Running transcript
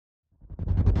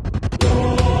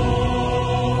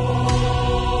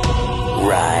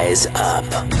rise up.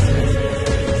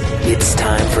 It's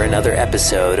time for another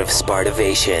episode of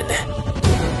Spartivation,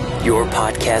 your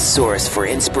podcast source for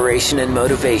inspiration and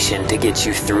motivation to get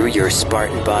you through your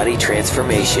Spartan body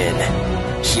transformation.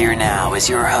 Here now is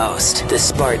your host, the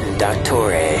Spartan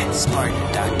Doctore,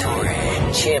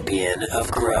 champion of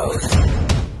growth.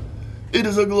 It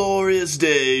is a glorious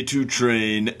day to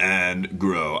train and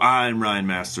grow. I'm Ryan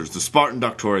Masters, the Spartan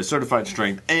Doctore, certified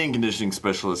strength and conditioning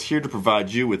specialist, here to provide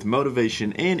you with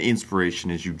motivation and inspiration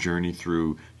as you journey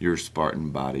through your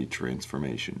Spartan body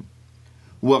transformation.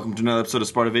 Welcome to another episode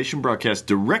of Spartivation, broadcast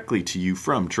directly to you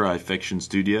from Trifection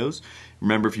Studios.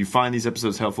 Remember, if you find these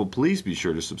episodes helpful, please be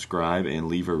sure to subscribe and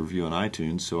leave a review on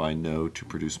iTunes so I know to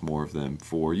produce more of them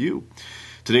for you.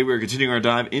 Today we are continuing our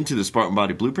dive into the Spartan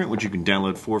Body Blueprint, which you can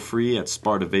download for free at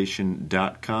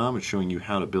Spartivation.com. It's showing you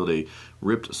how to build a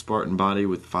ripped Spartan body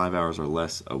with 5 hours or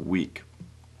less a week.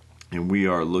 And we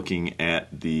are looking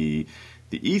at the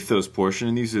ethos portion,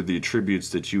 and these are the attributes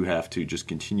that you have to just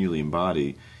continually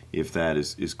embody if that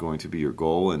is going to be your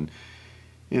goal. And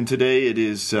today it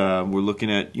is we're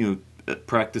looking at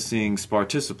practicing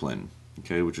Sparticipline.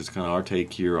 Okay, which is kind of our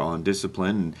take here on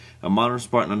discipline. And a modern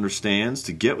Spartan understands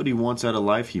to get what he wants out of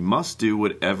life, he must do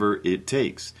whatever it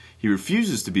takes. He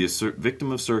refuses to be a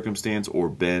victim of circumstance or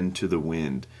bend to the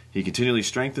wind. He continually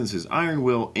strengthens his iron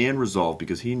will and resolve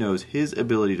because he knows his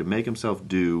ability to make himself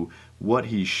do what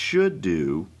he should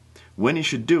do, when he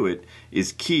should do it,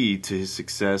 is key to his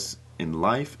success in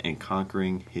life and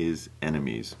conquering his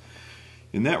enemies.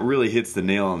 And that really hits the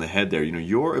nail on the head there.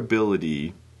 Your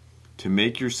ability to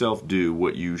make yourself do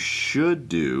what you should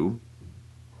do,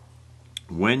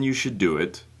 when you should do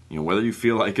it, whether you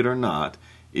feel like it or not,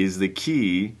 is the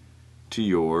key to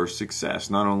your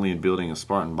success, not only in building a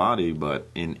Spartan body, but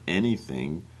in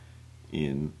anything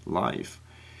in life.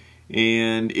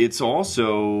 And it's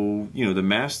also, the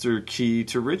master key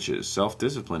to riches.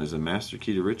 Self-discipline is a master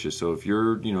key to riches. So if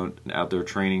you're, out there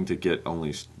training to get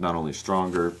not only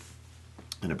stronger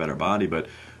and a better body, but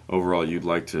overall you'd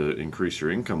like to increase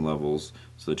your income levels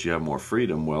so that you have more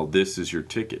freedom, well, this is your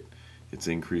ticket. It's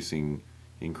increasing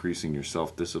your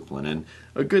self-discipline. And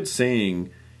a good saying,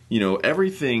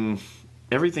 everything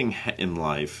in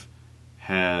life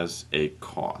has a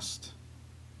cost.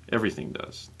 Everything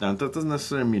does. Now, that doesn't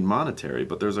necessarily mean monetary,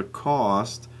 but there's a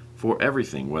cost for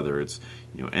everything, whether it's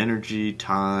energy,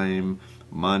 time,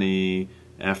 money,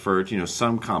 effort,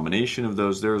 some combination of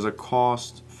those. There is a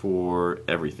cost for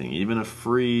everything. Even a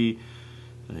free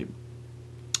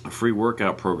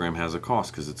workout program has a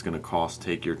cost because it's going to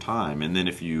take your time. And then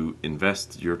if you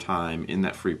invest your time in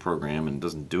that free program and it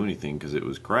doesn't do anything because it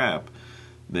was crap,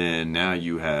 then now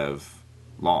you have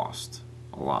lost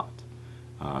a lot.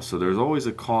 So there's always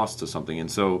a cost to something.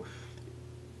 And so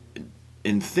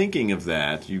in thinking of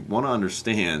that, you want to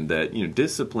understand that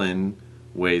discipline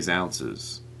weighs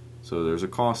ounces. So there's a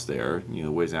cost there,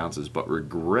 weighs ounces, but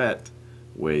regret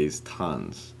weighs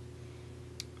tons.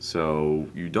 So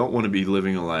you don't want to be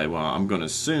living a life, well, I'm going to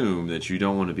assume that you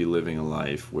don't want to be living a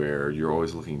life where you're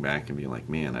always looking back and being like,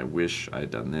 man, I wish I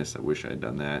had done this, I wish I had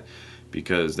done that,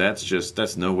 because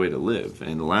that's no way to live.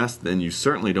 And then you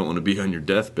certainly don't want to be on your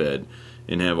deathbed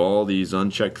and have all these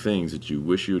unchecked things that you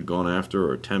wish you had gone after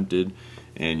or attempted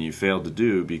and you failed to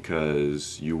do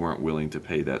because you weren't willing to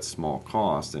pay that small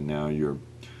cost, and now you're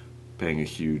paying a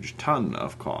huge ton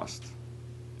of cost.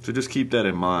 So just keep that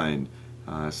in mind,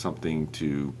 something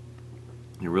to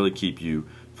really keep you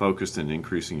focused and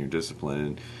increasing your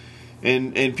discipline.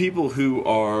 And people who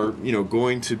are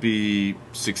going to be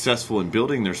successful in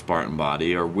building their Spartan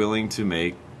body are willing to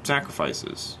make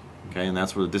sacrifices. Okay, and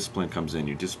that's where the discipline comes in.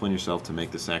 You discipline yourself to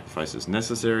make the sacrifices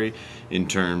necessary in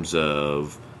terms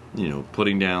of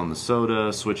putting down the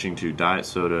soda, switching to diet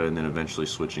soda, and then eventually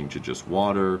switching to just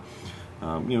water.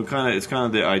 It's kind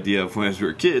of the idea of when as we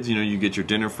were kids, you get your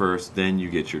dinner first, then you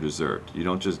get your dessert. You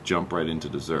don't just jump right into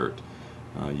dessert.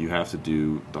 You have to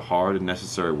do the hard and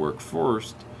necessary work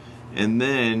first, and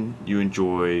then you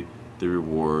enjoy the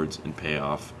rewards and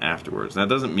payoff afterwards. That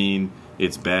doesn't mean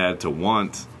it's bad to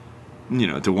want,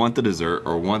 the dessert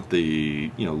or want the,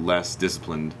 less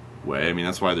disciplined way. I mean,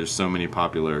 that's why there's so many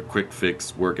popular quick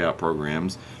fix workout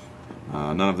programs.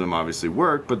 None of them obviously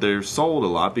work, but they're sold a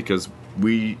lot because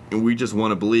we just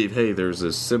want to believe, hey, there's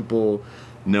this simple,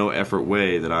 no effort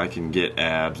way that I can get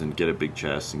abs and get a big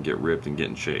chest and get ripped and get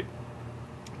in shape.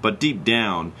 But deep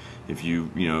down, if you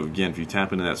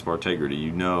tap into that Spartegrity,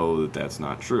 you know that that's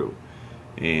not true.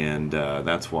 And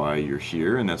that's why you're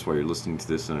here, and that's why you're listening to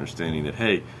this, understanding that,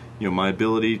 hey, my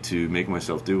ability to make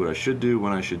myself do what I should do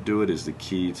when I should do it is the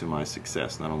key to my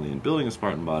success, not only in building a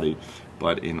Spartan body,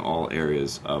 but in all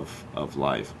areas of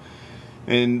life.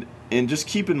 And just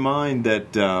keep in mind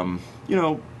that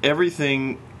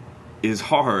everything is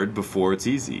hard before it's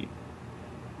easy.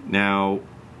 Now,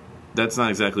 that's not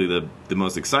exactly the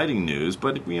most exciting news,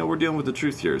 but we're dealing with the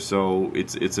truth here. So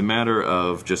it's a matter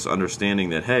of just understanding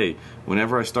that, hey,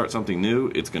 whenever I start something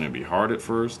new, it's going to be hard at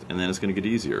first, and then it's going to get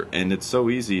easier. And it's so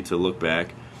easy to look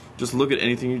back, just look at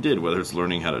anything you did, whether it's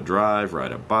learning how to drive,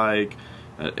 ride a bike,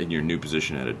 in your new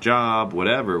position at a job,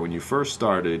 whatever. When you first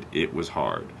started, it was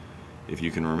hard, if you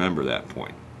can remember that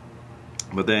point.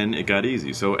 But then it got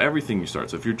easy. So everything you start.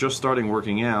 So if you're just starting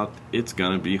working out, it's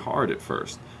going to be hard at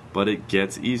first, but it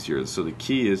gets easier. So the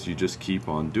key is you just keep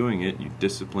on doing it. You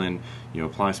discipline,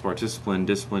 apply Sparticipline,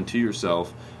 discipline to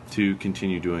yourself to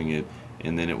continue doing it,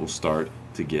 and then it will start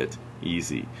to get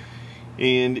easy.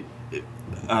 And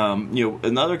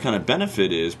another kind of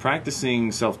benefit is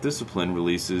practicing self-discipline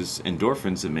releases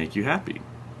endorphins that make you happy.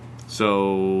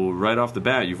 So right off the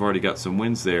bat, you've already got some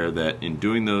wins there, that in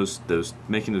doing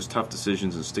making those tough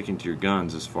decisions and sticking to your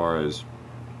guns as far as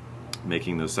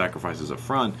making those sacrifices up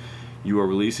front, you are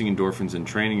releasing endorphins and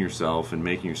training yourself and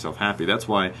making yourself happy. That's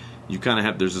why you kind of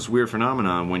have, there's this weird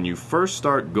phenomenon when you first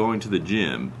start going to the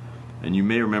gym, and you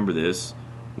may remember this,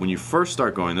 when you first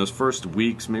start going, those first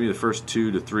weeks, maybe the first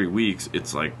 2 to 3 weeks,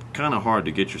 it's like kind of hard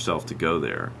to get yourself to go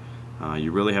there.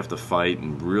 You really have to fight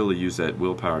and really use that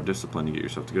willpower discipline to get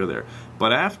yourself to go there.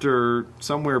 But after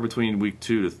somewhere between week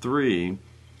 2 to 3,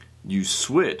 you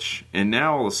switch, and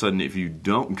now all of a sudden, if you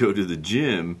don't go to the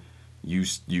gym, you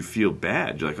feel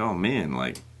bad. You're like, oh man,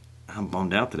 like I'm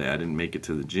bummed out today. I didn't make it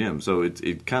to the gym. So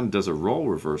it kind of does a role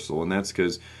reversal, and that's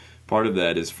because part of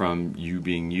that is from you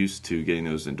being used to getting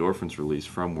those endorphins released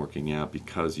from working out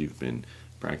because you've been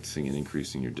practicing and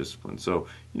increasing your discipline. So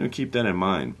keep that in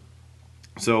mind.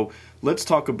 So let's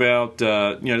talk about,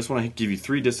 I just want to give you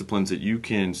 3 disciplines that you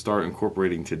can start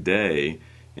incorporating today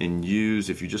and use.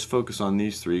 If you just focus on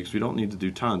these 3, because we don't need to do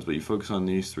tons, but you focus on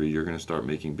these 3, you're going to start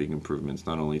making big improvements,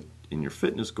 not only in your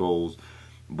fitness goals,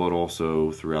 but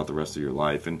also throughout the rest of your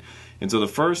life. And so the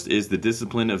first is the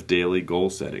discipline of daily goal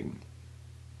setting.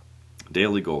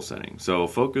 Daily goal setting. So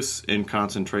focus and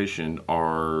concentration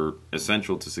are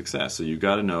essential to success. So you've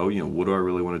got to know, what do I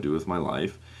really want to do with my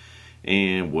life?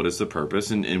 And what is the purpose?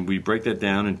 And we break that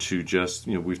down into just,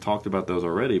 we've talked about those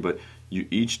already, but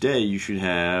each day you should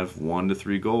have 1 to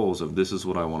 3 goals of this is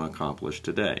what I want to accomplish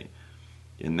today.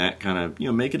 And that kind of,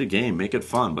 make it a game, make it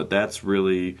fun, but that's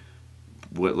really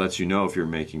what lets you know if you're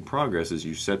making progress is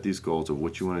you set these goals of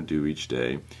what you want to do each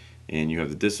day, and you have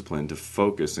the discipline to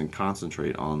focus and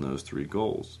concentrate on those 3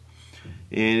 goals.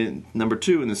 And number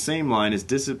 2 in the same line is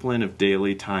discipline of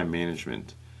daily time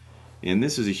management. And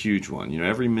this is a huge one.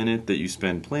 Every minute that you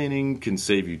spend planning can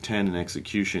save you 10 in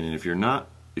execution. And if you're not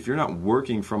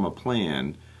working from a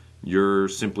plan, you're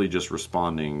simply just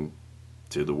responding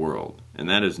to the world. And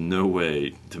that is no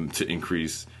way to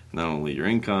increase not only your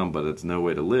income, but it's no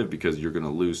way to live, because you're going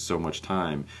to lose so much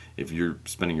time if you're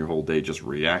spending your whole day just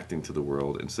reacting to the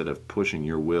world instead of pushing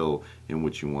your will in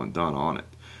what you want done on it.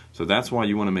 So that's why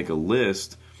you want to make a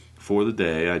list for the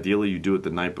day. Ideally, you do it the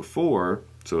night before,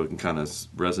 so it can kind of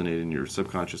resonate in your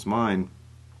subconscious mind,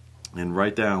 and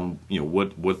write down,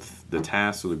 what the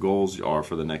tasks or the goals are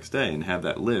for the next day, and have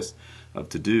that list of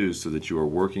to-dos so that you are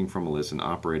working from a list and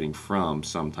operating from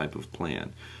some type of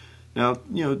plan. Now,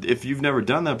 if you've never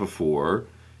done that before,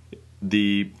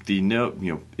 don't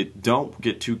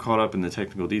get too caught up in the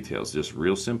technical details. Just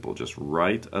real simple. Just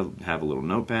have a little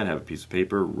notepad, have a piece of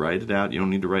paper, write it out. You don't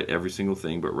need to write every single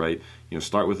thing, but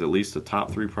start with at least the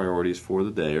top 3 priorities for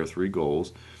the day, or 3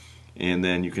 goals, and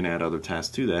then you can add other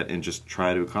tasks to that and just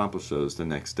try to accomplish those the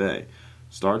next day.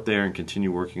 Start there and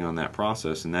continue working on that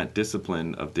process, and that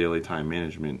discipline of daily time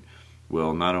management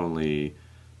will not only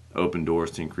open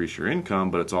doors to increase your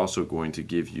income, but it's also going to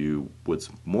give you, what's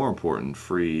more important,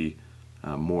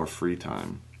 more free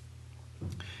time.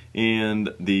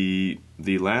 And the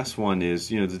last one is,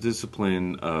 the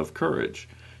discipline of courage.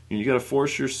 You got to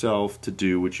force yourself to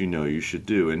do what you should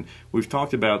do. And we've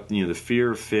talked about, the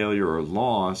fear of failure or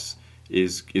loss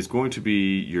is going to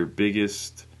be your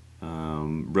biggest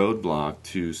roadblock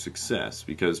to success,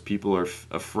 because people are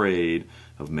afraid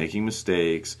of making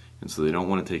mistakes, and so they don't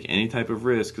want to take any type of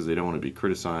risk because they don't want to be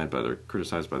criticized by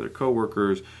their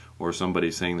coworkers, or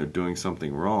somebody saying they're doing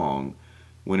something wrong.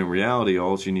 When in reality,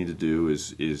 all you need to do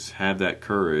is have that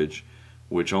courage,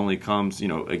 which only comes,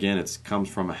 again, it comes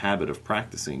from a habit of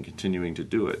practicing, continuing to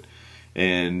do it.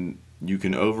 And you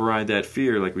can override that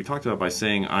fear, like we talked about, by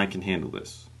saying, I can handle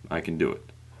this, I can do it.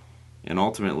 And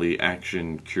ultimately,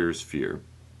 action cures fear.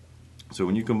 So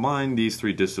when you combine these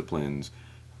 3 disciplines,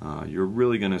 you're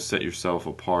really going to set yourself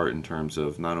apart in terms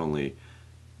of not only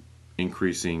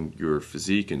increasing your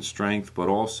physique and strength, but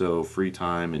also free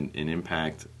time and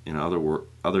impact in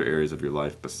other areas of your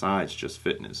life besides just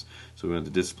fitness. So we want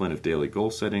the discipline of daily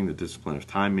goal setting, the discipline of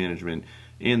time management,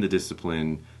 and the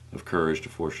discipline of courage to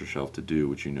force yourself to do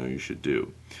what you know you should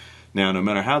do. Now, no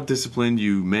matter how disciplined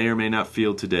you may or may not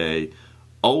feel today,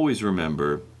 always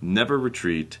remember, never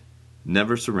retreat,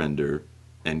 never surrender,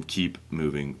 and keep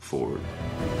moving forward.